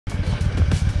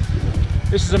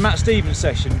This is a Matt Stevens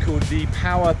session called the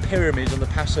Power Pyramids on the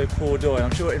Passo Pordoi.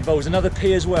 I'm sure it involves another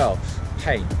P as well.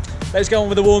 Hey, let's go on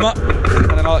with the warm-up and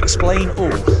then I'll explain all.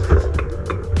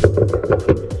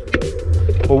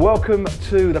 Well, welcome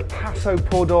to the Passo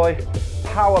Pordoi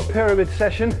Power Pyramid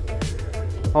session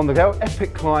on the go.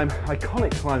 Epic climb,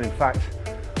 iconic climb in fact,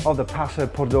 of the Passo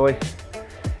Pordoi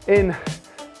in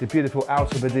the beautiful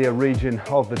Alta Badia region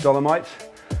of the Dolomites.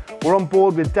 We're on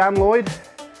board with Dan Lloyd,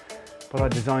 but I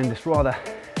designed this rather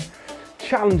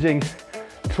challenging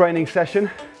training session.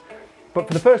 But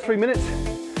for the first 3 minutes,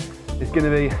 it's going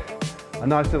to be a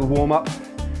nice little warm-up,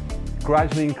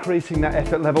 gradually increasing that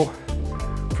effort level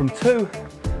from 2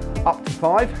 up to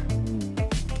 5.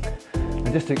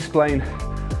 And just to explain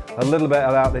a little bit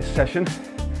about this session,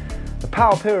 the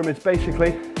Power Pyramids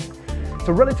basically, it's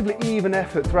a relatively even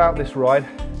effort throughout this ride,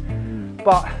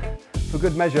 but for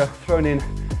good measure, thrown in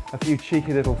a few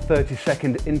cheeky little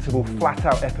 30-second interval flat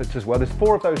out efforts as well. There's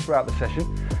 4 of those throughout the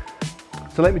session.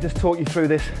 So let me just talk you through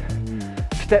this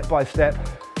step by step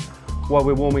while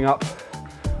we're warming up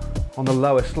on the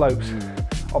lower slopes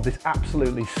of this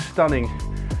absolutely stunning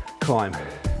climb.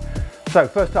 So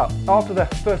first up, after the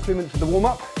first 3 minutes of the warm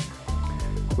up,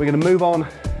 we're going to move on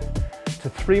to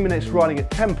 3 minutes riding at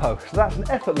tempo. So that's an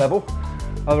effort level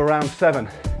of around 7.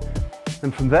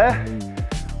 And from there,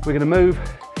 we're going to move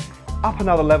up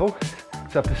another level,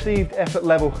 so a perceived effort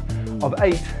level of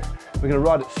 8. We're going to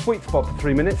ride at Sweetspot for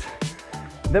 3 minutes.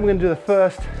 Then we're going to do the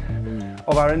first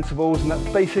of our intervals, and that's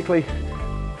basically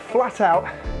flat out.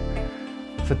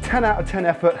 So 10 out of 10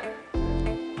 effort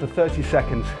for 30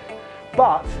 seconds,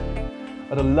 but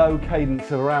at a low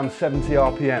cadence of around 70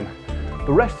 RPM.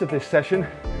 The rest of this session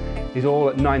is all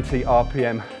at 90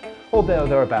 RPM, or there or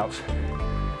thereabouts.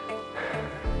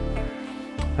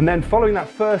 And then following that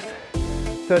first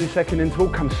 30-second interval,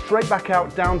 come straight back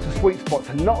out down to sweet spots,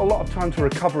 and not a lot of time to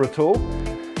recover at all.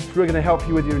 It's really going to help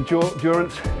you with your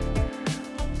endurance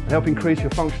and help increase your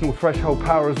functional threshold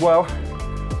power as well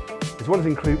as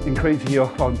increasing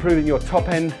your, or improving your top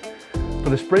end for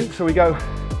the sprint. So we go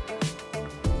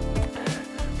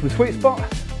from the sweet spot,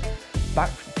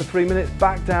 back for 3 minutes,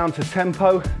 back down to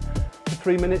tempo for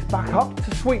 3 minutes, back up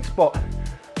to sweet spot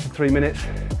for 3 minutes.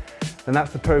 Then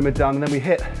that's the pyramid done, and then we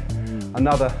hit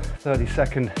another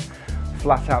 30-second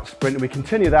flat out sprint, and we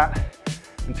continue that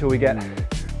until we get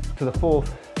to the 4th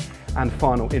and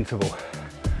final interval.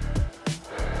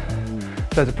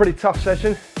 So it's a pretty tough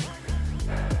session,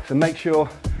 so make sure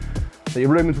that your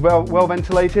room is well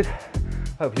ventilated.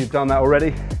 Hopefully you've done that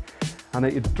already, and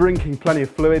that you're drinking plenty of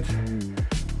fluids.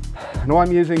 Now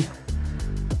I'm using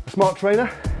a smart trainer,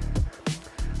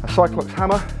 a CycleOps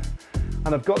hammer,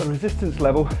 and I've got the resistance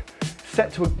level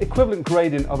set to an equivalent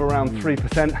gradient of around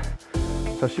 3%.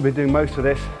 So I should be doing most of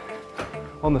this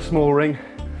on the small ring,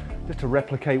 just to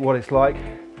replicate what it's like.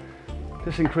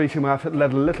 Just increasing my effort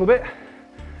level a little bit.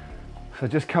 So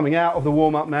just coming out of the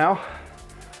warm up now,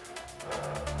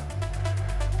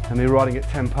 and me riding at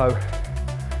tempo,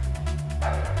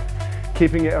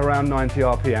 keeping it around 90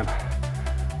 RPM.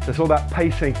 So it's all about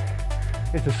pacing.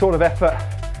 It's the sort of effort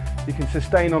you can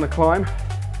sustain on a climb.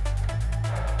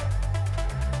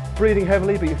 Breathing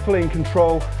heavily, but you're fully in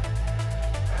control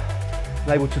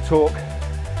and able to talk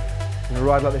in a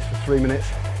ride like this for 3 minutes,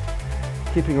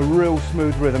 keeping a real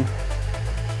smooth rhythm.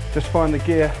 Just find the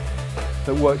gear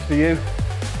that works for you.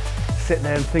 Sit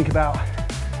there and think about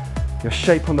your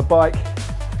shape on the bike,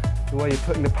 the way you're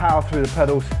putting the power through the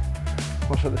pedals,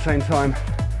 whilst at the same time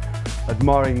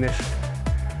admiring this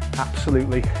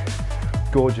absolutely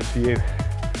gorgeous view.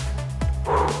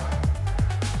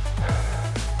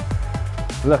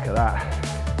 Look at that.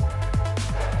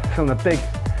 Some of the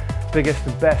biggest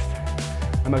and best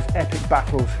and most epic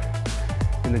battles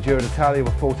in the Giro d'Italia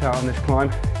were fought out on this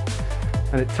climb.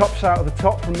 And it tops out at the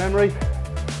top from memory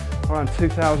around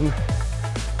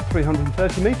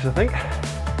 2,330 meters, I think.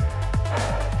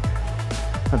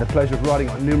 I've had the pleasure of riding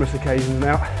on numerous occasions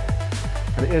now,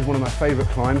 and it is one of my favorite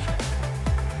climbs.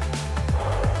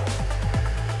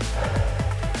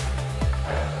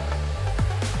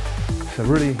 So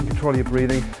really you can control your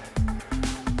breathing.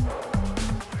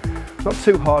 Not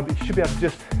too hard, but you should be able to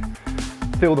just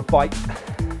feel the bite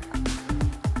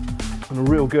on a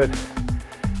real good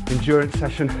endurance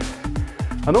session.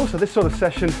 And also this sort of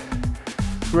session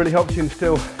really helps you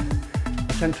instill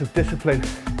a sense of discipline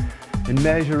in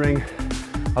measuring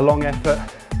a long effort,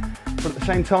 but at the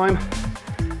same time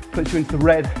puts you into the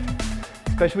red,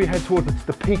 especially when you head towards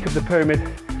the peak of the pyramid.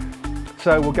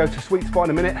 So we'll go to sweet spot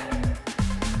in a minute,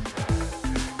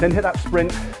 then hit that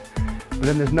sprint, but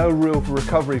then there's no room for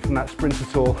recovery from that sprint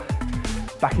at all.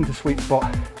 Back into sweet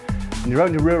spot, and you're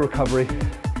only real recovery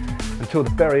until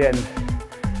the very end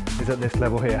is at this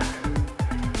level here.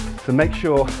 So make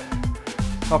sure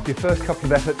after your first couple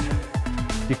of efforts,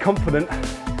 you're confident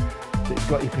that you've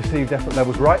got your perceived effort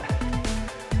levels right.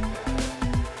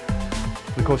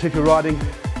 And of course, if you're riding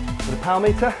with a power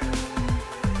meter,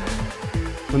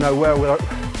 you'll know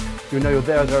you're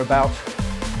there or thereabouts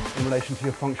in relation to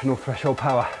your functional threshold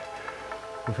power.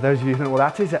 And for those of you who don't know what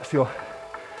that is, that's the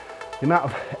amount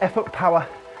of effort power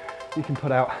you can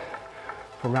put out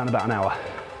for around about an hour.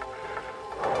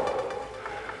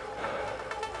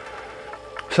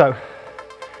 So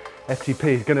FTP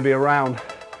is going to be around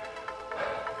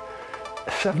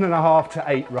 7.5 to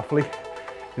 8 roughly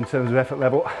in terms of effort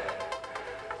level.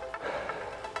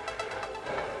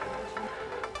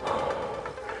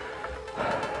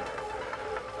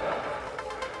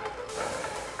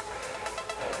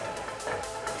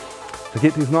 So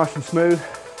get these nice and smooth,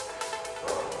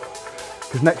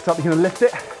 because next up you're going to lift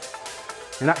it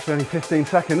in actually only 15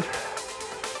 seconds.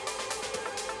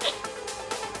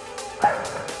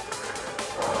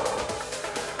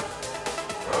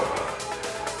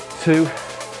 To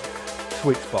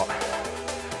sweet spot. A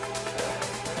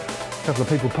couple of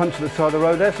people punched at the side of the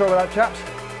road there, sorry about that chaps.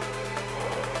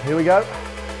 Here we go.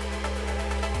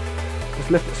 Just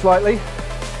lift it slightly.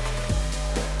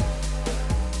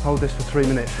 Hold this for 3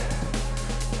 minutes.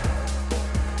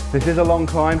 This is a long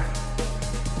climb,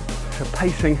 so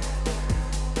pacing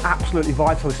absolutely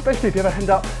vital, especially if you ever end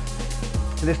up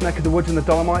in this neck of the woods in the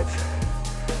Dolomites.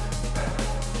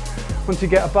 Once you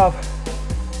get above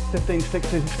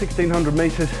 1600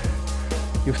 meters,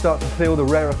 you'll start to feel the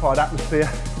rarefied atmosphere,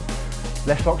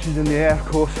 less oxygen in the air, of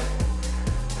course,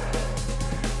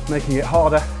 making it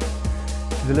harder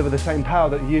to deliver the same power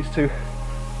that you're used to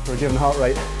for a given heart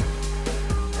rate.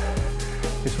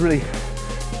 It's really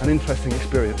an interesting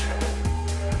experience.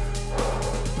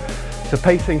 So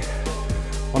pacing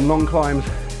on long climbs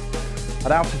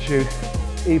at altitude,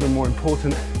 even more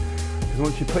important, because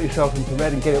once you put yourself into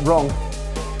bed and get it wrong,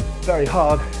 it's very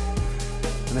hard,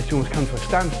 unless you almost come to a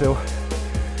standstill,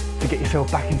 to get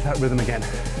yourself back into that rhythm again.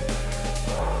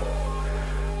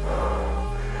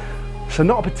 So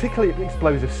not a particularly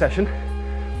explosive session.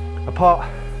 I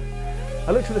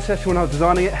looked at the session when I was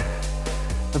designing it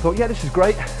and thought, yeah, this is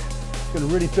great. It's going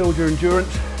to really build your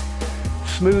endurance.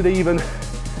 Smooth, even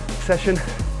session.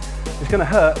 It's going to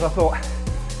hurt, but I thought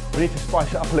we need to spice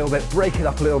it up a little bit, break it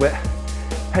up a little bit.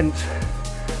 Hence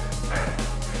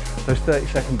those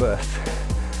 30-second bursts.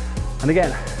 And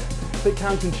again, a bit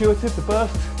counterintuitive, the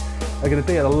bursts are going to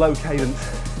be at a low cadence.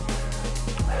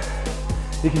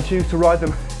 You can choose to ride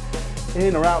them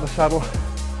in or out of the saddle,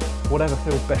 whatever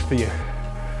feels best for you.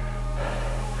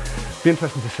 Be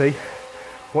interesting to see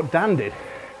what Dan did.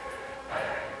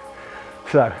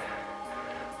 So,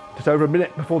 just over a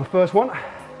minute before the first one.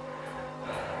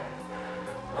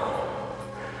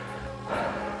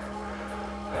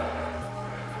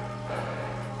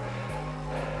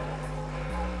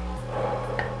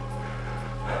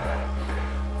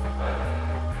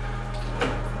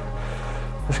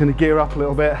 Just going to gear up a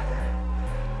little bit.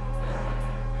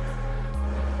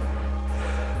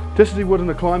 Just as you would on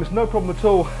the climb, it's no problem at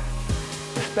all,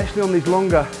 especially on these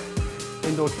longer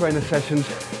indoor trainer sessions,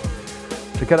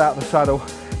 to get out of the saddle,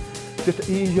 just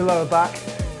to ease your lower back,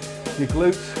 your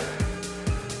glutes.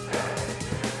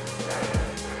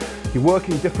 You're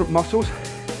working different muscles.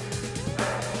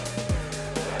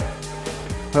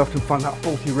 I often find that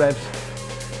 40 revs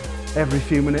every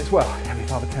few minutes, well, every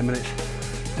 5 or 10 minutes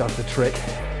does the trick.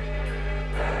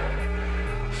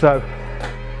 So,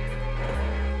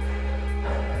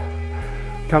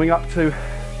 coming up to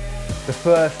the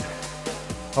first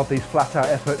of these flat out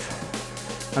efforts.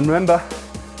 And remember,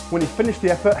 when you finish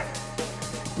the effort,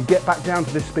 you get back down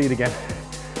to this speed again.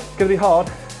 It's going to be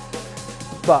hard,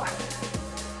 but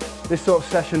this sort of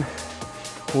session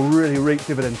will really reap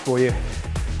dividends for you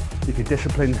if you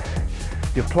discipline,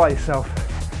 you apply yourself,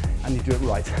 and you do it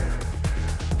right.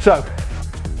 So,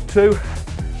 2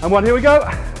 and 1, here we go.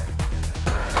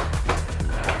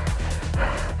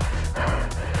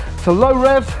 So low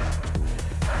revs,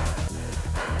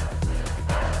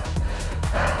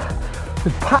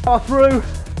 just power through.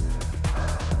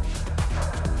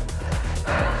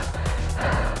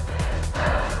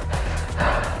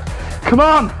 Come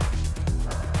on,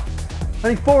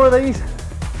 only 4 of these.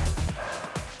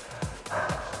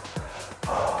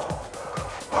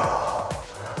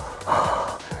 I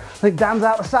think Dan's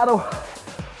out the saddle.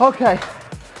 Okay,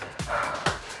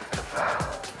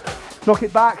 knock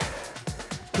it back.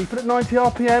 Keep it at 90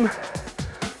 RPM,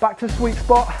 back to sweet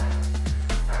spot,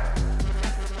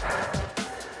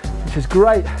 which is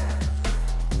great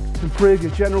to improve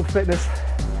your general fitness.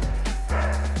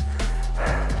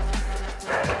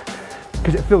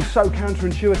 because it feels so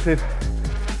counterintuitive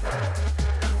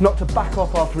not to back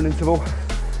off after an interval.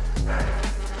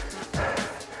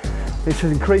 It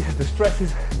increases the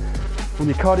stresses on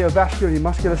your cardiovascular and your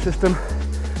muscular system.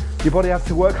 Your body has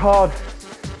to work hard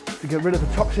to get rid of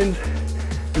the toxins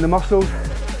in the muscles,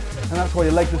 and that's why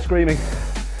your legs are screaming.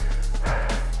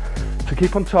 So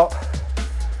keep on top,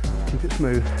 keep it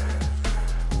smooth.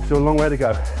 Still a long way to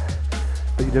go,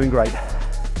 but you're doing great.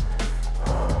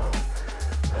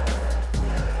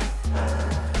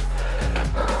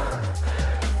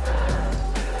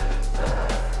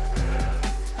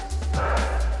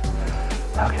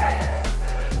 Okay,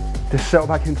 just settle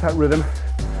back into that rhythm.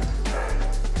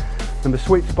 And the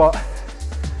sweet spot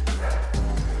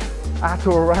at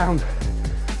or around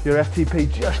your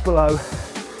FTP, just below.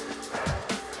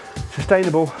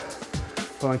 Sustainable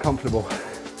but uncomfortable.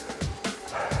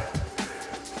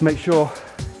 Just make sure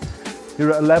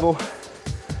you're at a level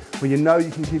where you know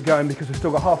you can keep going, because we've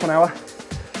still got half an hour.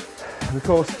 And of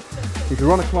course, if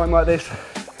you're on a climb like this,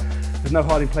 there's no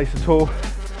hiding place at all.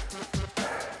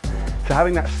 So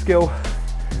having that skill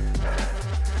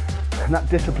and that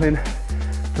discipline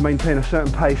to maintain a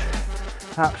certain pace,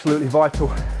 absolutely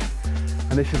vital.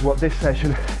 And this is what this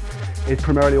session is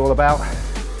primarily all about,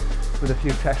 with a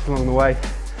few tests along the way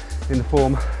in the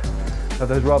form of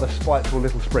those rather spiteful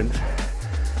little sprints.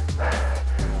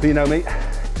 But you know me,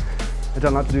 I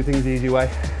don't like to do things the easy way.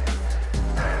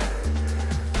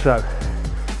 So,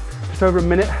 just over a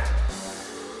minute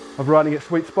of riding at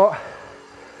sweet spot.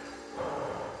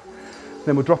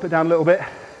 Then we'll drop it down a little bit.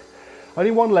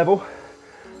 Only one level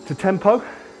to tempo.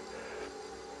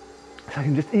 So I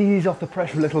can just ease off the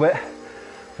pressure a little bit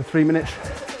for 3 minutes.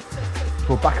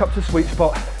 We'll back up to sweet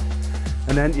spot.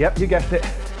 And then, yep, you guessed it,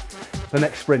 the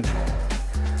next sprint,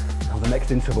 or the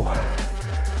next interval.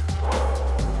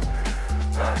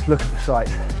 Look at the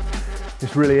sights.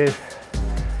 This really is.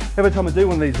 Every time I do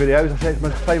one of these videos, I say it's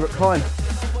my favourite climb,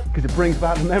 because it brings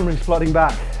back the memories flooding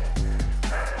back.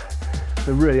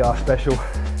 They really are special.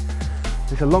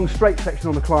 It's a long straight section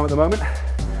on the climb at the moment,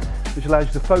 which allows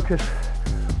you to focus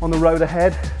on the road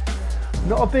ahead.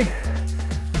 Not a big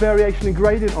variation in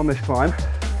gradient on this climb.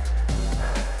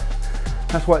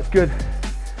 That's why it's good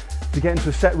to get into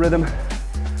a set rhythm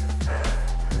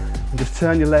and just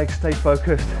turn your legs, stay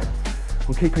focused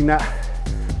on keeping that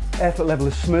effort level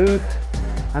as smooth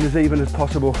and as even as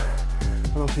possible,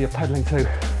 and also you're pedaling too.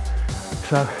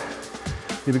 So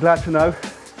you'll be glad to know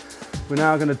we're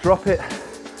now going to drop it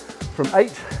from 8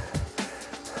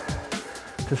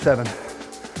 to 7.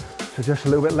 So just a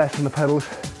little bit less on the pedals,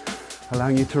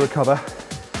 allowing you to recover.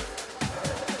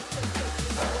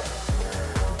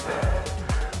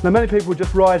 Now many people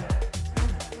just ride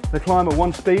the climb at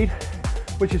one speed,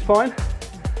 which is fine.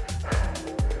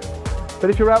 But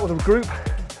if you're out with a group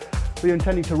where you're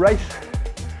intending to race,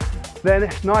 then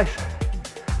it's nice,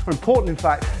 or important in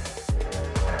fact,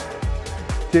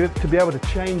 to be able to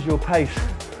change your pace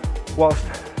whilst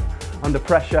under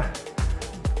pressure,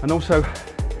 and also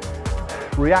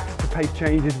react to pace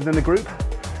changes within the group,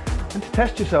 and to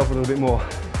test yourself a little bit more.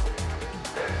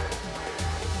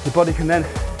 The body can then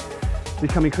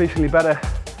become increasingly better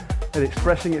at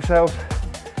expressing itself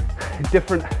in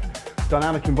different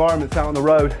dynamic environments out on the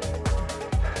road.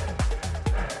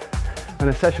 And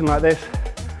a session like this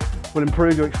will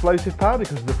improve your explosive power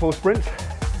because of the 4 sprints.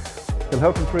 It'll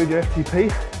help improve your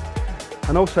FTP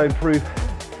and also improve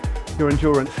your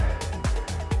endurance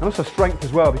and also strength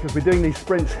as well, because we're doing these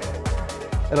sprints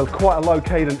at quite a low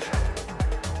cadence,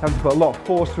 having to put a lot of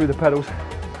force through the pedals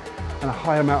and a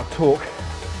high amount of torque,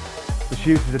 which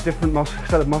uses a different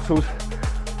set of muscles.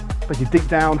 But you dig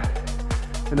down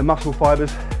in the muscle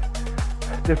fibers,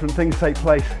 different things take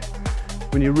place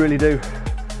when you really do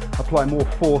apply more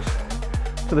force.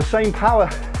 So the same power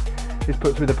is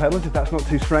put through the pedals, if that's not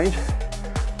too strange,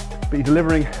 but you're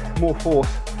delivering more force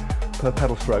per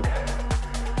pedal stroke.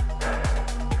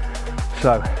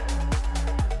 So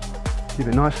keep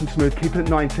it nice and smooth, keep it at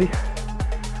 90.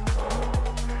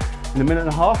 In a minute and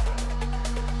a half,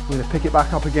 we're going to pick it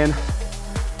back up again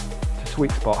to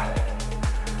sweet spot.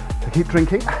 So keep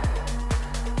drinking.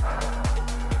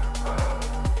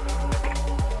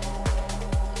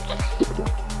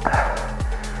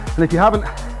 And if you haven't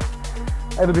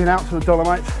ever been out to the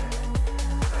Dolomites,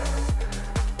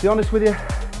 to be honest with you,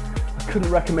 I couldn't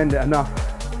recommend it enough.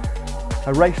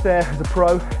 I raced there as a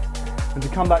pro, and to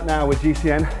come back now with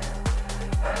GCN,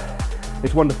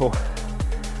 it's wonderful.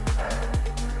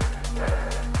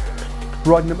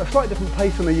 Riding at a slightly different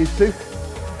pace than I used to.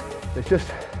 It's just,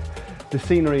 the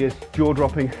scenery is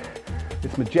jaw-dropping,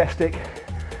 it's majestic,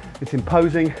 it's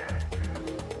imposing.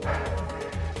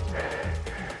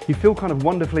 you feel kind of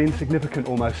wonderfully insignificant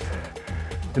almost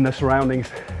in the surroundings,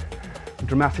 the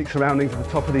dramatic surroundings at the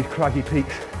top of these craggy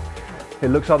peaks. It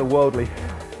looks otherworldly.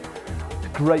 It's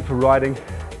great for riding.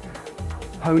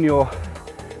 Hone your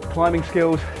climbing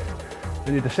skills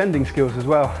and your descending skills as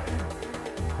well.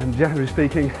 And generally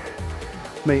speaking,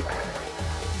 meet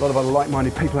a lot of other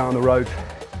like-minded people out on the road.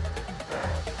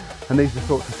 And these are the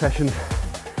sorts of sessions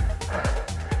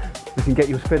that can get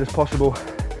you as fit as possible,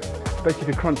 especially if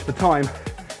you're crunched for time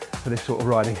for this sort of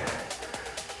riding.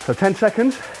 So 10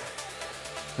 seconds,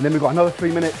 and then we've got another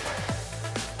 3 minutes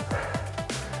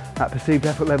at perceived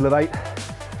effort level of 8,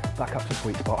 back up to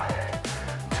sweet spot.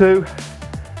 2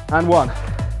 and 1.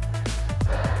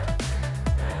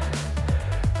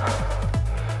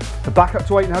 So back up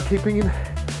to 8 now, keeping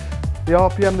the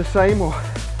RPM the same or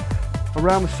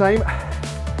around the same.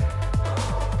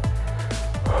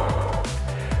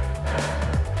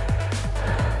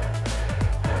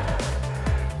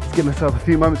 Just give myself a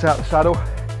few moments out of the saddle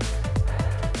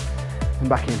and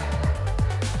back in.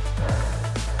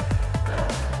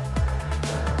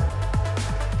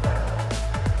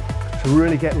 So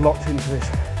really get locked into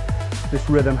this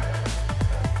rhythm.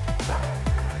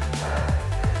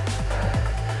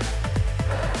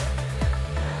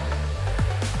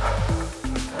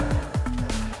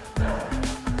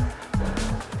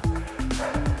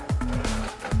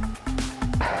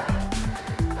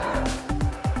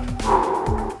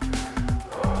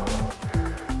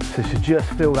 So you should just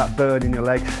feel that burn in your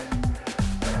legs.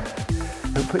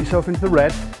 Don't put yourself into the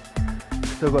red.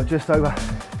 Still got just over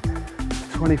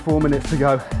 24 minutes to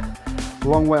go. A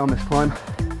long way on this climb.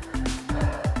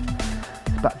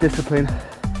 It's about discipline,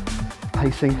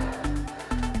 pacing,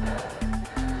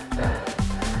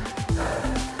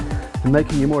 and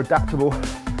making you more adaptable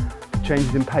to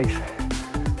changes in pace.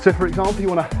 So for example, you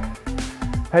want to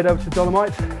head over to the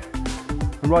Dolomites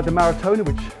and ride the Maratona,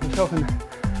 which myself and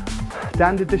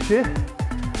Dan did this year.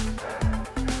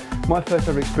 My first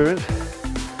ever experience.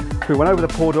 We went over the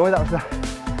Pordoi. That was the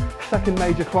second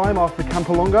major climb after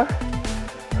Campolongo.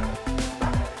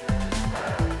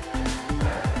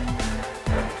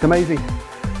 It's amazing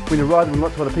when you're riding with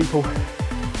lots of other people,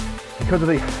 because of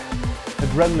the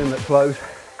adrenaline that flows,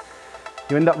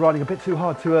 you end up riding a bit too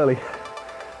hard too early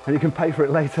and you can pay for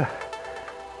it later.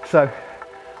 So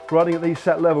riding at these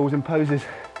set levels imposes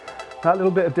that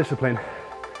little bit of discipline.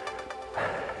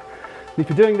 If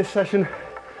you're doing this session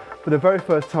for the very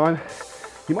first time,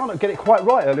 you might not get it quite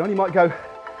right early on. You might go,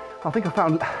 I think I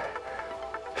found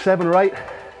 7 or 8,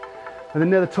 and then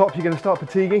near the top you're going to start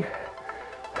fatiguing.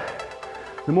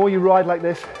 The more you ride like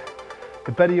this,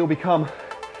 the better you'll become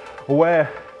aware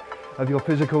of your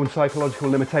physical and psychological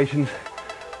limitations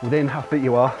within how fit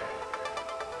you are.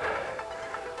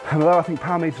 And although I think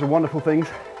power meters are wonderful things,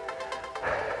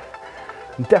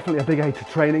 and definitely a big aid to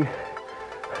training,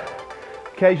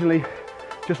 occasionally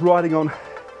just riding on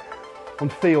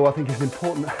feel I think is an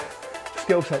important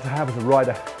skill set to have as a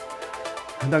rider.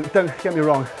 And don't get me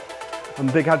wrong, I'm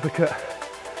a big advocate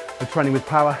of training with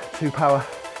power, to power,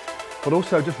 but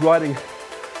also just riding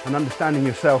and understanding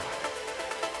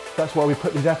yourself. That's why we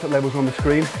put these effort levels on the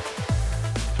screen.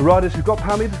 So riders who've got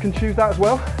power meters can choose that as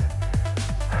well,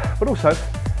 but also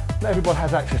not everybody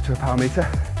has access to a power meter.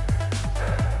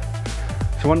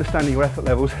 So understanding your effort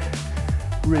levels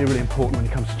is really, really important when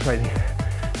it comes to training,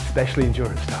 especially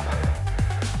endurance stuff.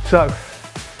 So,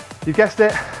 you guessed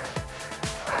it,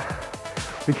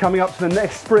 we're coming up to the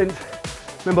next sprint.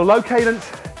 Remember, low cadence,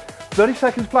 30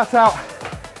 seconds flat out.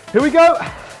 Here we go,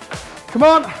 come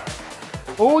on,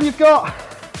 all you've got.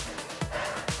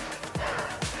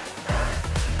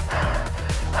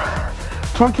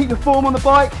 Try and keep the form on the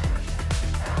bike.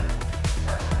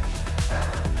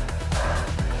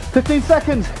 15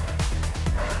 seconds.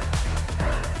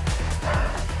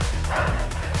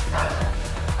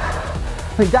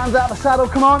 I think Dan's out of the saddle,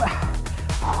 come on.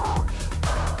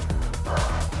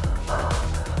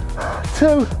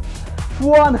 2,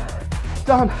 1,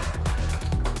 done.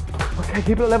 Okay,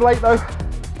 keep it at level 8 though.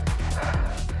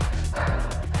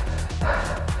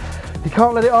 You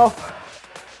can't let it off.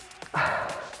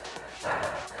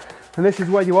 And this is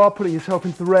where you are putting yourself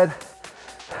into the red,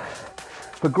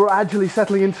 but gradually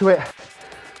settling into it.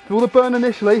 Feel the burn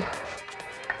initially.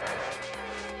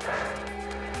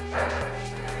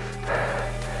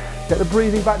 Get the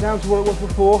breathing back down to what it was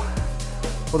before.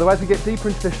 Although as we get deeper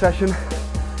into this session,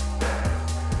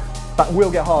 that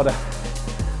will get harder.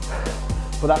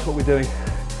 But that's what we're doing.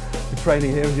 We're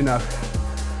training here, as you know.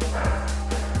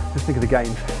 Just think of the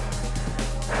gains.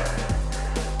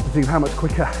 Just think of how much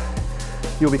quicker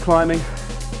you'll be climbing,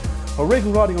 or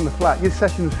even riding on the flat. This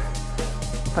session's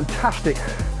fantastic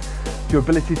for your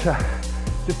ability to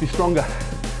just be stronger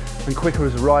and quicker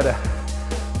as a rider.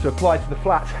 To apply to the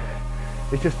flat,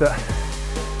 it's just that,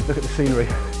 look at the scenery.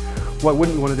 Why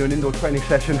wouldn't you want to do an indoor training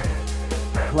session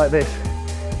like this?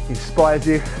 It inspires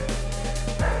you.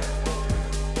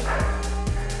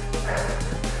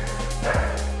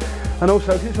 And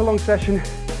also, if it's a long session,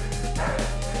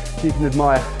 you can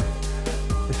admire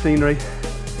the scenery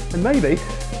and maybe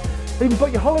even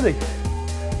book your holiday.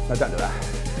 No, don't do that.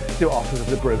 Do it afterwards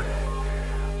with a brew.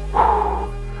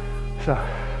 So,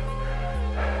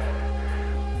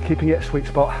 keeping it a sweet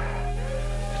spot.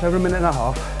 Just over a minute and a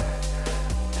half.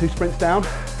 2 sprints down,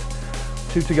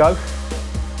 2 to go.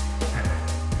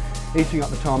 Eating up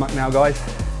the tarmac now, guys.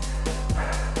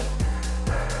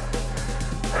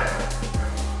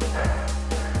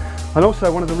 And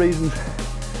also, one of the reasons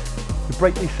we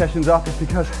break these sessions up is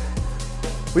because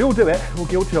we all do it, we're all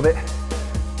guilty of it,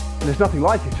 and there's nothing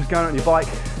like it, just going out on your bike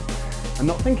and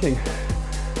not thinking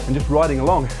and just riding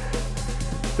along.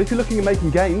 But if you're looking at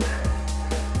making gains,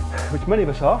 which many of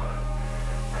us are,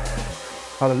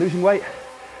 either losing weight,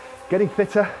 getting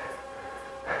fitter,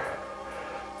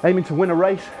 aiming to win a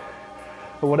race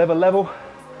at whatever level,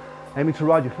 aiming to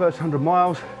ride your first 100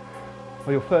 miles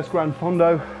or your first Grand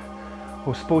Fondo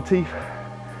or Sportif,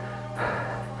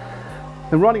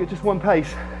 then running at just one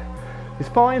pace is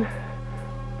fine,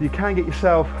 but you can get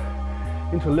yourself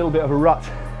into a little bit of a rut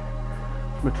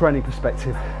from a training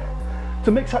perspective.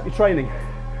 To mix up your training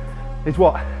is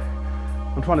what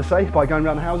I'm trying to say by going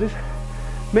around the houses.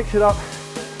 Mix it up,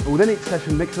 but within each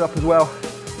session mix it up as well.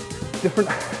 Different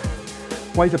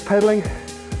ways of pedaling,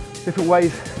 different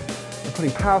ways of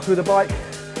putting power through the bike,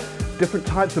 different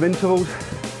types of intervals,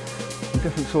 and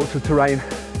different sorts of terrain.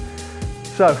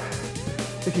 So,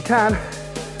 if you can,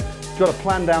 jot a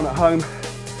plan down at home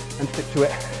and stick to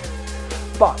it.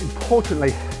 But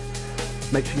importantly,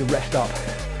 make sure you rest up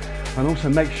and also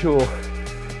make sure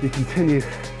you continue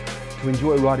to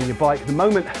enjoy riding your bike. The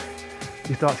moment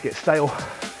you start to get stale,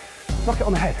 knock it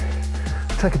on the head,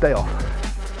 take a day off.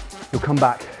 You'll come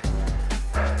back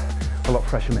a lot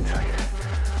fresher mentally.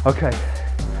 Okay,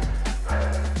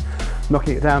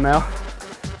 knocking it down now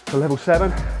to level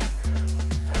 7.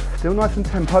 Still nice and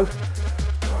tempo,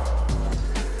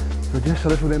 but just a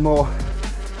little bit more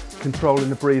control in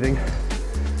the breathing.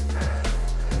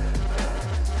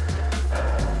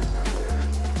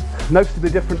 Noticeably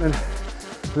different than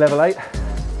level 8.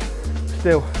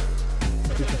 Still,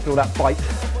 you should feel that bite.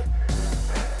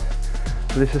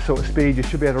 So this is the sort of speed you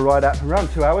should be able to ride at for around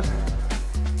 2 hours,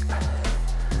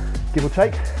 give or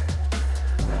take.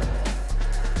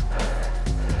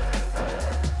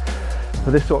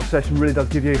 So this sort of session really does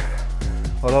give you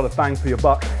a lot of bang for your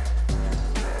buck.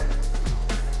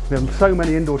 We have so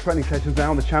many indoor training sessions now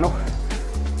on the channel.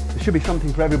 There should be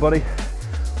something for everybody,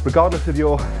 regardless of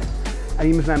your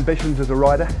aims and ambitions as a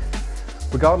rider,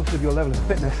 regardless of your level of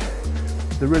fitness.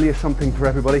 There really is something for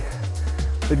everybody.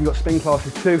 We've even got spin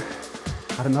classes too,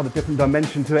 add another different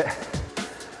dimension to it.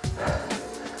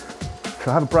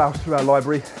 So have a browse through our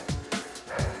library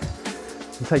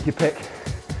and take your pick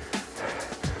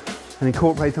and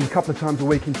incorporate them a couple of times a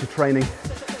week into training.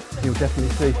 You'll definitely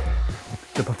see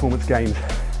the performance gains.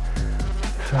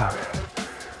 So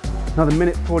another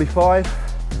minute 45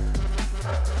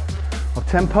 of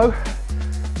tempo,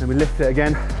 then we lift it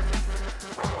again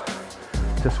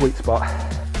to sweet spot.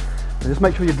 And just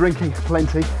make sure you're drinking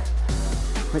plenty.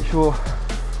 Make sure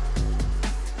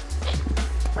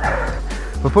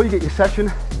before you get your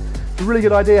session, it's a really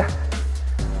good idea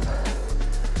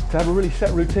to have a really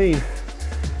set routine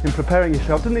in preparing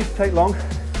yourself. Doesn't need to take long.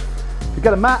 You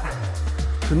get a mat,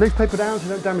 put a newspaper down so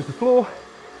you don't damage the floor.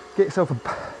 Get yourself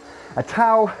a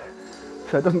towel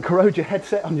so it doesn't corrode your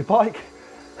headset on your bike.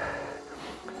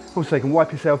 Also, you can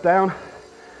wipe yourself down.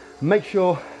 Make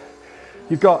sure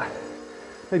you've got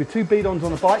maybe 2 bidons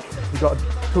on the bike. You've got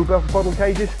 2 bottle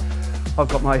cages. I've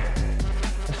got my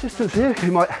assistants here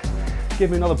who might give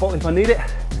me another bottle if I need it.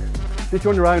 If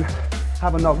you're on your own,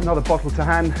 have another bottle to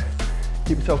hand.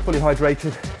 Keep yourself fully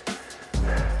hydrated.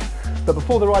 But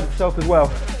before the ride itself as well,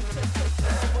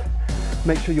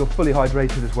 make sure you're fully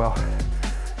hydrated as well.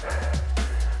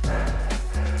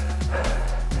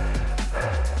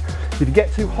 If you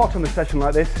get too hot on a session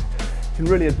like this, it can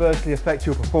really adversely affect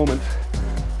your performance.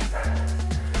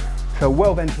 So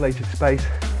well ventilated space,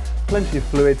 plenty of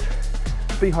fluids,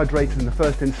 be hydrated in the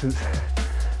first instance.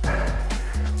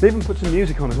 They even put some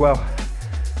music on as well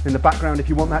in the background if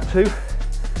you want that too.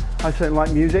 I certainly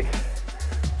like music.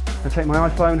 I take my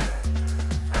iPhone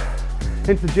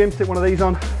into the gym, stick one of these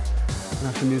on, and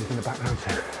have some music in the background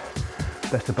too.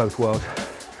 Best of both worlds.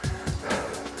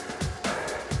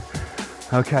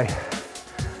 Okay,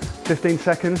 15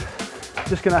 seconds,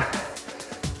 Just gonna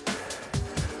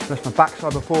rest my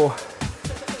backside before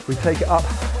we take it up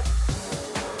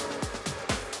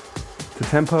to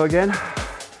tempo again.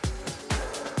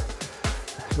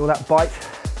 Feel that bite.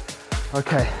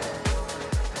 Okay.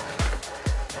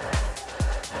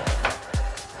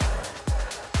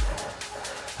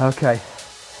 Okay,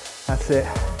 that's it.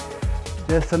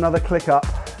 Just another click up.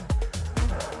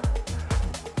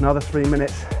 Another 3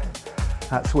 minutes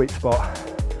at sweet spot.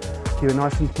 Keep it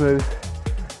nice and smooth.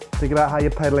 Think about how you're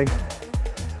pedaling.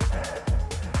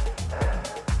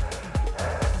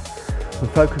 And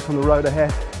focus on the road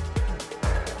ahead.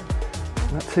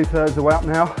 That's 2/3 of the way up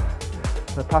now.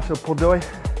 The Passo Pordoi.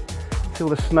 See all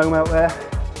the snow melt there.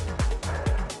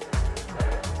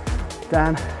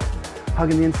 Dan,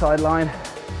 hugging the inside line.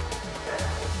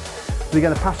 We're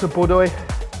going to Passo Pordoi.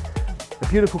 A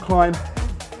beautiful climb.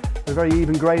 A very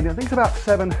even gradient. I think it's about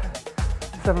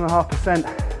 7.5%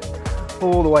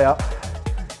 all the way up,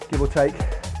 give or take.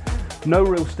 No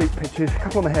real steep pitches, a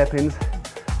couple on the hairpins,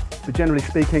 but generally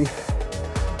speaking,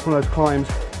 one of those climbs,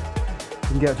 you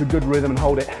can get to a good rhythm and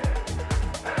hold it.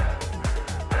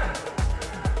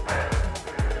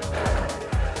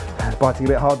 Biting a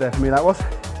bit hard there for me, that was.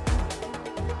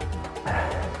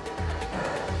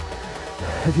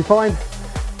 If you find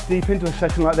deep into a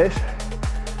session like this,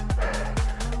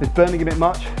 it's burning a bit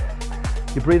much,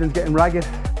 your breathing's getting ragged,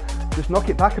 just knock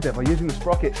it back a bit by using the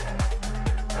sprockets.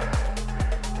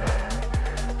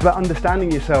 It's about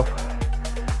understanding yourself.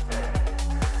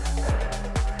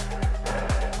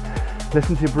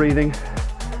 Listen to your breathing,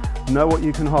 know what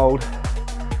you can hold,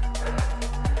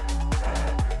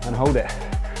 and hold it.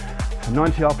 So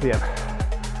 90 RPM.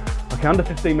 Okay, under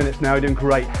 15 minutes now, you're doing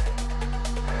great.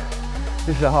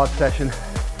 This is a hard session.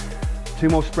 2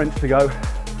 more sprints to go,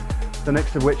 the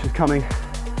next of which is coming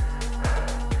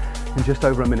in just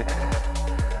over a minute.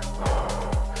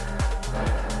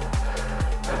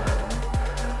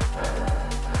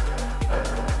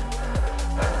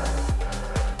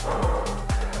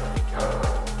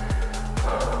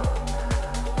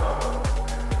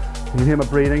 You can hear my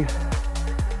breathing.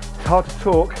 It's hard to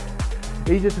talk,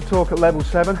 easier to talk at level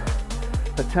 7,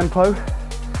 at tempo. I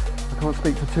can't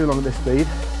speak for too long at this speed,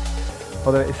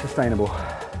 although it is sustainable.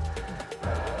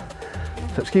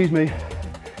 So excuse me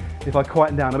if I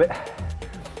quieten down a bit.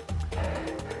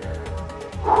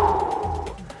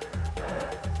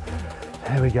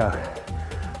 There we go.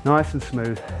 Nice and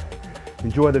smooth.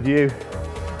 Enjoy the view.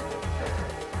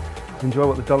 Enjoy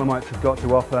what the Dolomites have got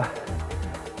to offer.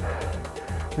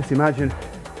 Just imagine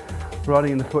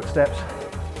riding in the footsteps,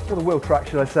 or the wheel track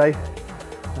should I say,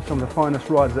 of some of the finest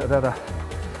riders that have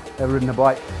ever ridden a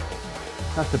bike.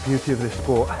 That's the beauty of this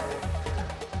sport.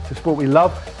 It's a sport we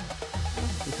love,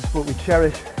 it's a sport we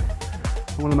cherish,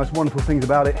 and one of the most wonderful things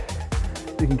about it,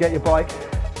 you can get your bike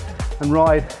and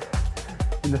ride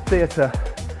in the theatre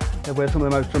where some of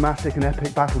the most dramatic and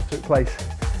epic battles took place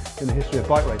in the history of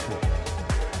bike racing.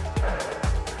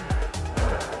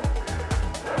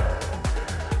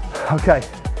 Okay,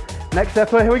 next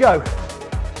effort, here we go.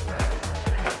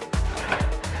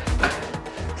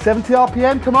 70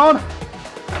 RPM, come on.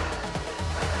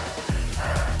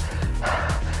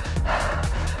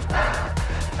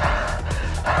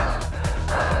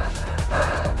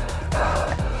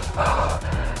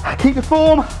 Keep your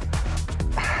form.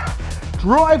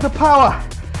 Drive the power.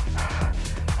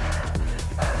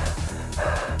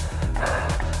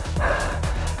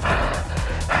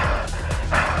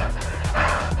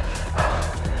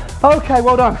 Okay,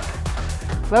 well done.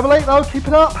 Level 8 though, keep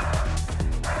it up.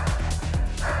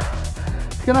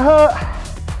 It's gonna hurt,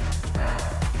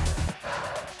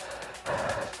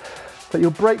 but you'll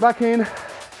break back in.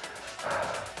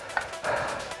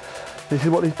 This is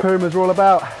what these pyramids are all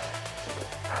about.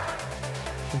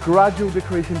 A gradual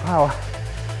decrease in power,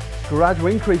 gradual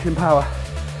increase in power.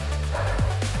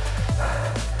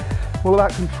 All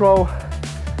about control,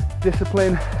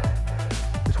 discipline.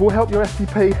 This will help your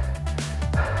FTP.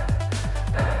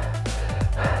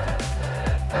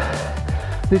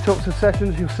 These sorts of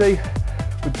sessions you'll see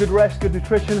with good rest, good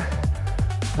nutrition,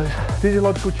 those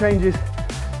physiological changes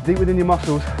deep within your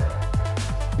muscles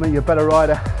make you a better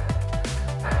rider.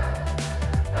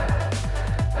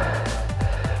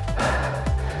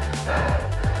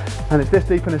 And it's this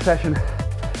deep in a session.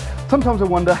 Sometimes I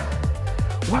wonder,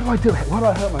 why do I do it? Why do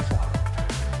I hurt myself?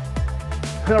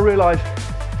 And I realise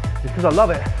it's because I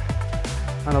love it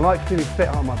and I like feeling fit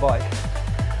on my bike.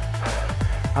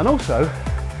 And also,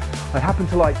 I happen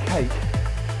to like cake.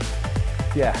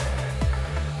 Yeah.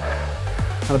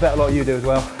 And I bet a lot of you do as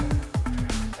well.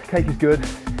 Cake is good.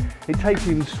 It tastes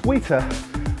even sweeter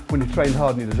when you've trained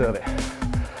hard and you deserve it.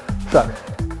 So,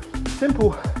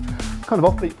 simple kind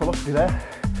of offbeat philosophy there.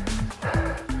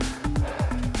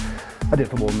 I did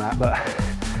for more than that, but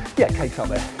yeah, cake's up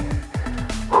there.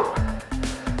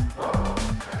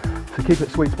 So keep it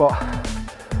sweet spot.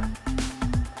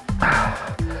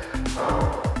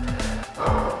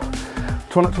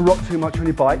 Try not to rock too much on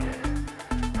your bike.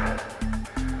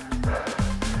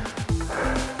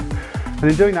 And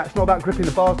in doing that, it's not about gripping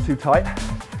the bars too tight.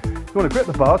 You want to grip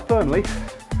the bars firmly,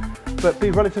 but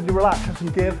be relatively relaxed, have some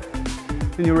give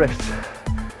in your wrists.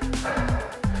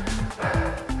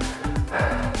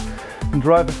 And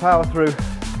drive the power through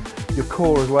your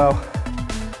core as well.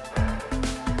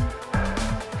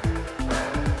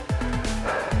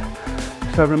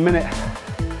 Just over a minute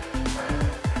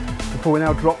before we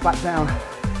now drop back down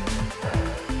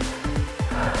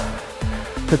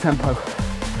to tempo,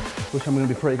 which I'm going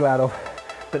to be pretty glad of.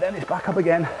 But then it's back up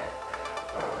again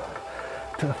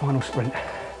to the final sprint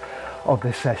of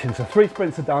this session. So 3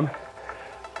 sprints are done.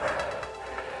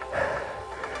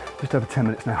 Just over 10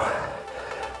 minutes now.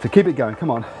 So keep it going,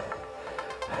 come on.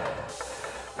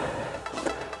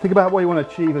 Think about what you want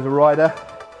to achieve as a rider.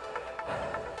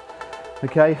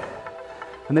 Okay?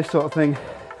 And this sort of thing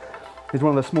is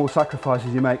one of the small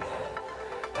sacrifices you make.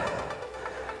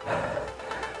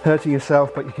 Hurting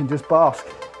yourself, but you can just bask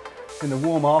in the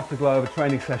warm afterglow of a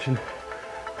training session.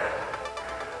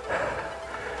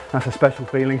 That's a special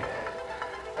feeling.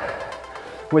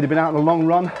 Whether you've been out on a long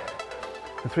run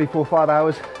for 3, 4, 5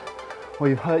 hours, or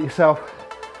you've hurt yourself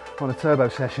on a turbo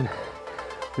session,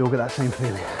 you all get that same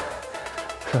feeling.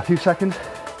 So a few seconds,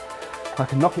 I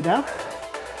can knock it down.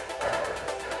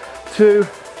 2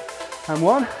 and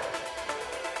 1.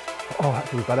 Oh, that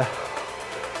feels better.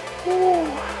 Ooh.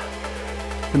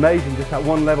 It's amazing, just that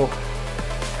one level.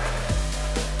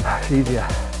 It's easier.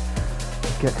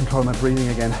 Just get control of my breathing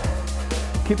again.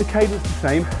 Keep the cadence the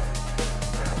same.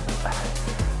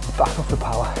 Back off the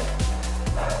power.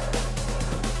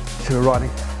 So we're riding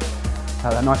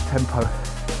at that nice tempo.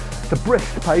 It's a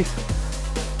brisk pace.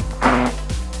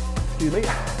 Excuse me.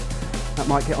 That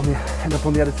might end up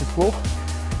on the editor's floor.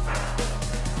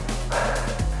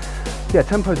 Yeah,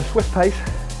 tempo is a swift pace.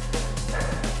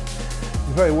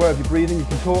 You're very aware of your breathing, you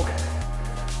can talk.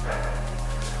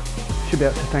 Should be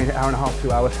able to sustain an hour and a half,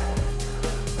 2 hours.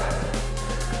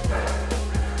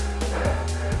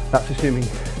 That's assuming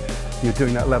you're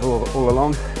doing that level all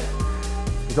along.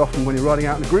 Because often when you're riding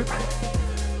out in a group,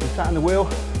 you're sat in the wheel,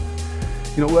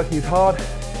 you're not working as hard,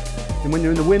 and when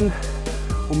you're in the wind,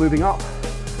 or moving up,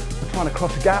 or trying to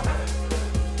cross a gap,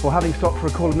 or having stopped for a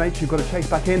call of nature, you've got to chase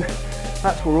back in.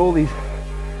 That's where all the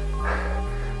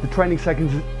training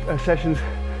sessions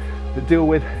that deal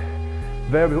with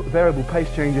variable pace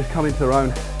changes come into their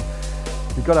own.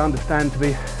 You've got to understand, to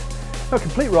be a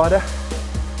complete rider,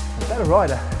 a better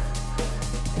rider,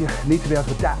 you need to be able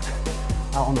to adapt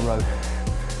out on the road.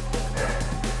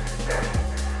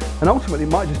 And ultimately it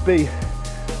might just be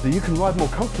that you can ride more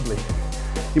comfortably.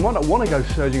 You might not want to go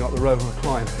surging up the road on a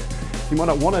climb. You might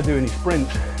not want to do any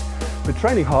sprints, but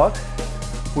training hard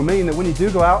will mean that when you do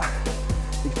go out,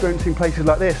 experiencing places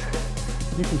like this,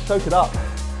 you can soak it up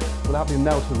without being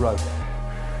nailed to the road.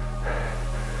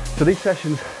 So these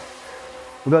sessions,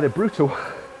 although they're brutal,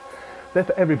 they're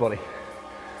for everybody.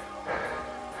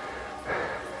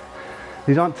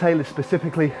 These aren't tailored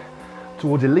specifically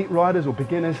towards elite riders or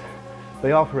beginners,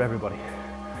 they are for everybody.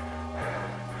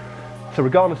 So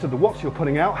regardless of the watts you're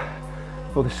putting out,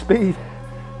 or the speed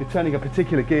you're turning a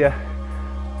particular gear,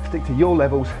 stick to your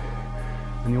levels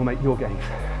and you'll make your gains.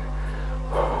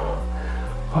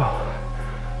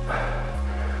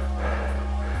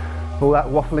 All that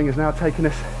waffling has now taken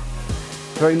us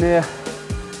very near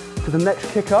to the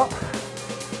next kick up.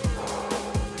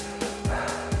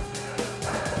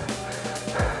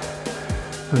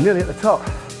 I'm nearly at the top.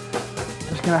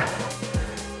 Just gonna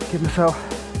give myself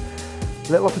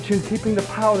a little opportunity, keeping the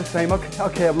power the same.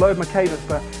 Okay, I've lowered my cadence,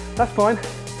 but that's fine.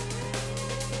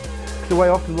 It's the way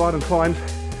I often ride on climbs.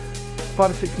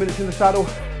 5 to 6 minutes in the saddle,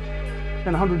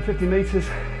 then 150 meters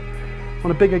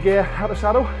on a bigger gear out the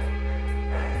saddle,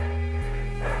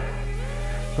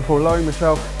 before lowering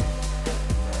myself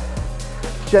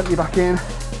gently back in,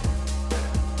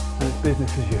 and it's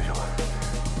business as usual.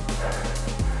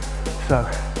 So,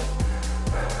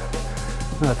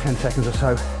 another 10 seconds or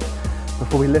so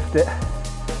before we lift it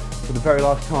for the very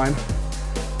last time,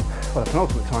 well, the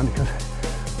penultimate time, because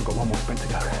we've got one more sprint to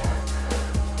go.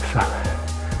 So,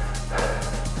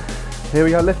 here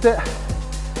we go, lift it.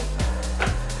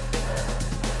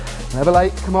 Level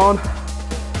 8, come on.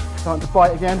 Starting to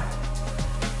bite again.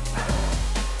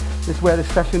 This is where this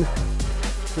session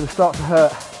is going to start to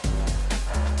hurt.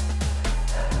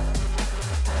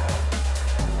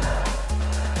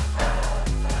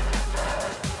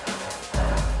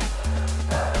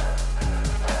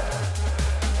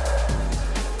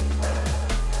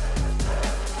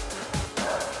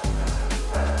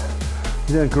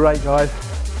 You're doing great, guys.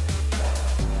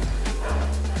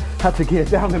 Had to gear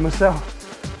down there myself.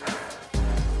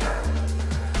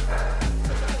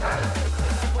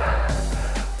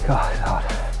 God, it's hard.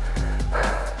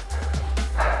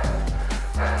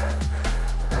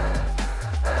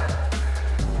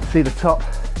 You can see the top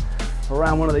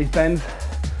around one of these bends,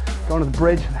 going to the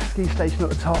bridge, and the ski station at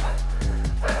the top.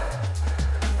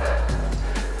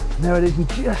 And there it is, you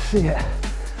can just see it.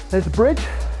 There's the bridge.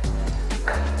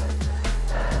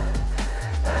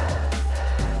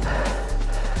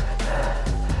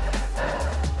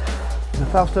 And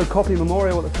the Fausto Coppi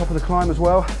Memorial at the top of the climb as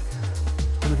well.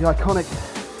 One of the iconic,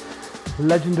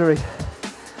 legendary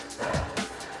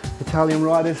Italian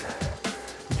riders,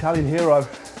 Italian hero.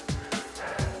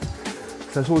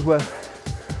 So it's always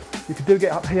worth, if you do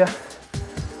get up here,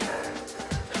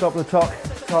 stop at the top,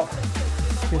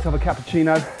 get yourself a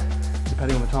cappuccino,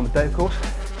 depending on the time of day of course,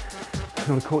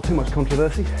 not to cause too much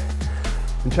controversy,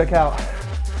 and check out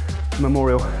the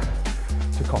memorial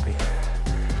to Coppi,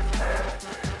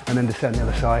 and then descend the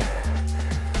other side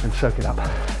and soak it up.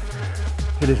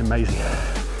 It is amazing.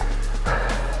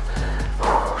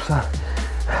 So,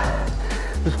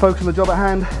 just focus on the job at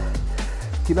hand,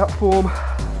 keep that form.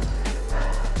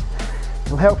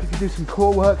 It'll help if you do some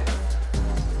core work.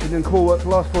 Been doing core work for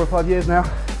the last 4 or 5 years now.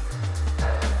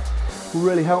 Will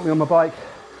really help me on my bike.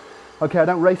 Okay, I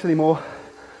don't race anymore.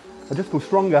 I just feel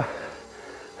stronger.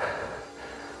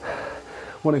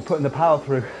 Wanting putting the power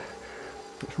through.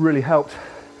 It's really helped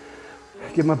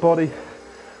give my body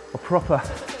a proper,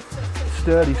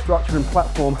 sturdy structure and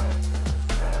platform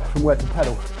from where to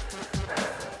pedal.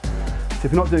 So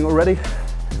if you're not doing it already,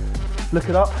 look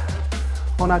it up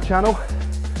on our channel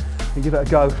and give it a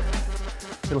go.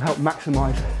 It'll help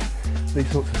maximize these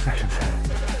sorts of sessions.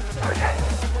 Okay.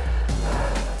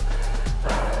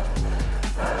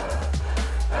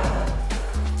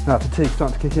 Now fatigue's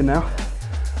starting to kick in now.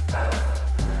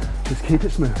 Just keep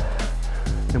it smooth.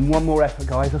 Then one more effort,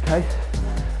 guys, okay?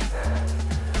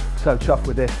 So chuffed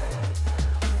with this.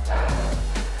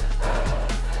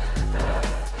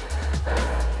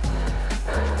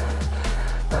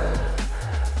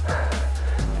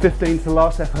 '15 to the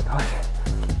last effort, guys.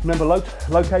 Remember, low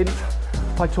cadence,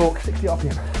 high torque, 60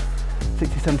 RPM,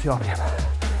 60, 70 RPM.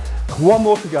 One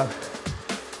more to go.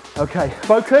 Okay,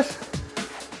 focus.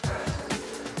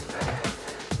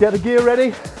 Get the gear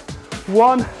ready.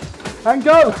 1, and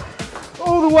go.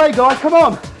 All the way, guys, come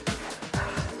on.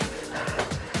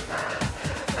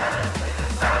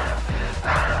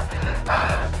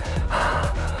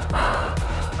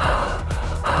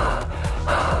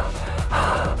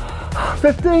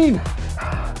 '15.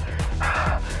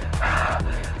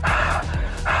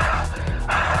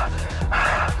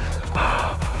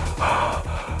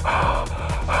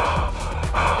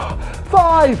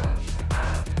 5.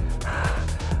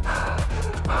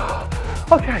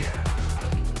 Okay.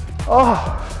 Oh.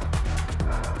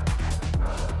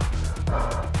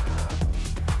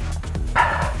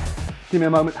 Give me a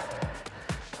moment.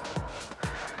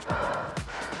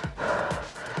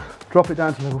 Drop it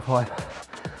down to level 5.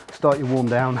 Start your warm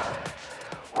down.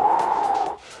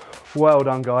 Well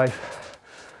done, guys.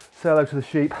 Say hello to the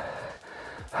sheep.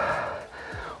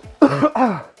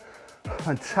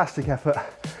 Fantastic effort.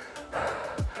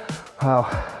 Wow.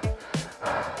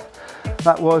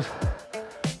 That was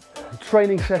a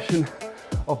training session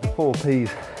of the 4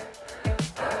 Ps.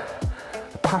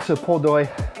 The Passo Pordoi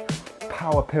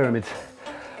power pyramids.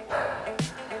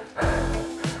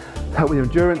 Help with your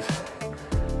endurance,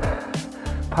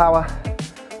 power,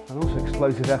 and also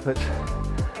explosive efforts.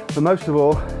 But most of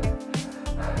all,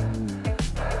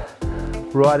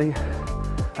 riding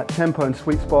at tempo and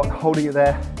sweet spot, holding it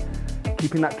there,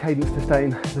 keeping that cadence to stay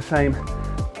the same,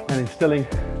 and instilling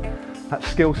that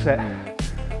skill set,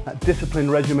 that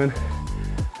discipline regimen.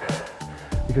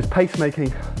 Because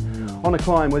pacemaking on a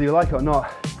climb, whether you like it or not,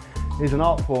 is an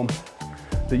art form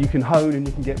that you can hone and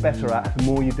you can get better at the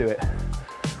more you do it.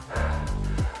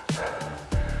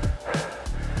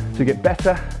 To get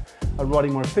better at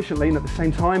riding more efficiently, and at the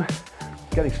same time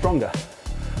getting stronger.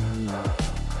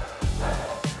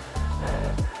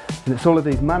 And it's all of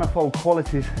these manifold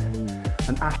qualities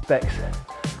and aspects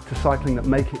to cycling that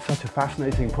make it such a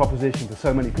fascinating proposition for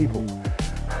so many people.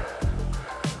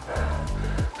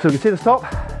 So you can see the stop.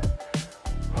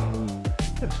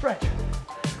 Bit of a stretch.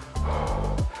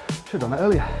 Should have done that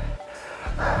earlier.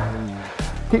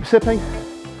 Keep sipping.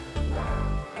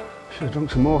 Should have drunk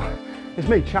some more. It's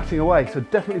me chatting away, so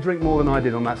definitely drink more than I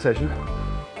did on that session.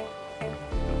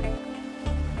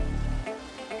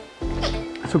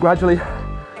 So gradually,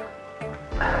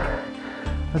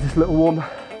 as this little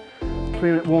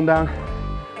 3-minute warm down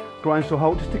Grind to a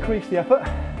halt, just decrease the effort.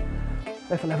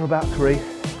 Effort level about 3.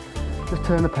 Just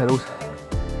turn the pedals.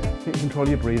 Get control of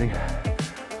your breathing.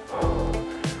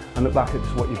 And look back at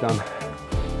just what you've done.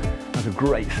 That's a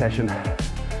great session.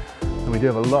 And we do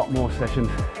have a lot more sessions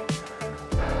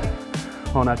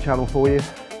on our channel for you.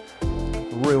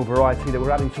 A real variety that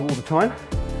we're adding to all the time.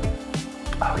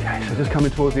 Okay, so just coming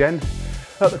towards the end.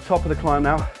 At the top of the climb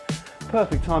now.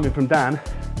 Perfect timing from Dan.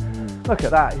 Look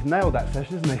at that, he's nailed that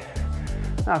session, isn't he?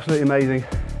 Absolutely amazing.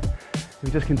 If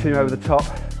you just continue over the top,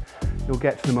 you'll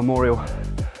get to the memorial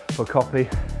for copy.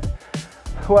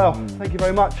 Well, thank you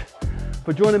very much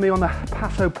for joining me on the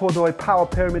Passo Pordoi Power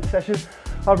Pyramid session.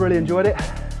 I've really enjoyed it.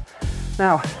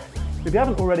 Now, if you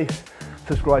haven't already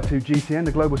subscribed to GCN,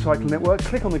 the Global Cycling Network,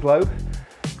 click on the globe.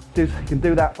 You can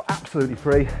do that for absolutely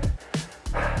free.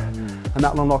 And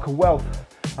that will unlock a wealth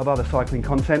of other cycling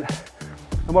content.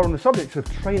 And while on the subject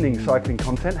of training cycling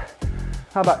content,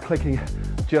 how about clicking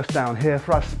just down here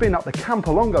for our spin up the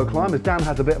Campolongo climb, as Dan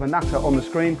has a bit of a natter on the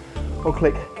screen, or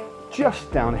click just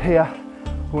down here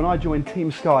when I joined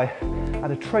Team Sky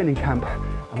at a training camp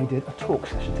and we did a talk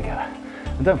session together.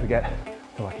 And don't forget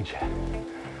to like and share.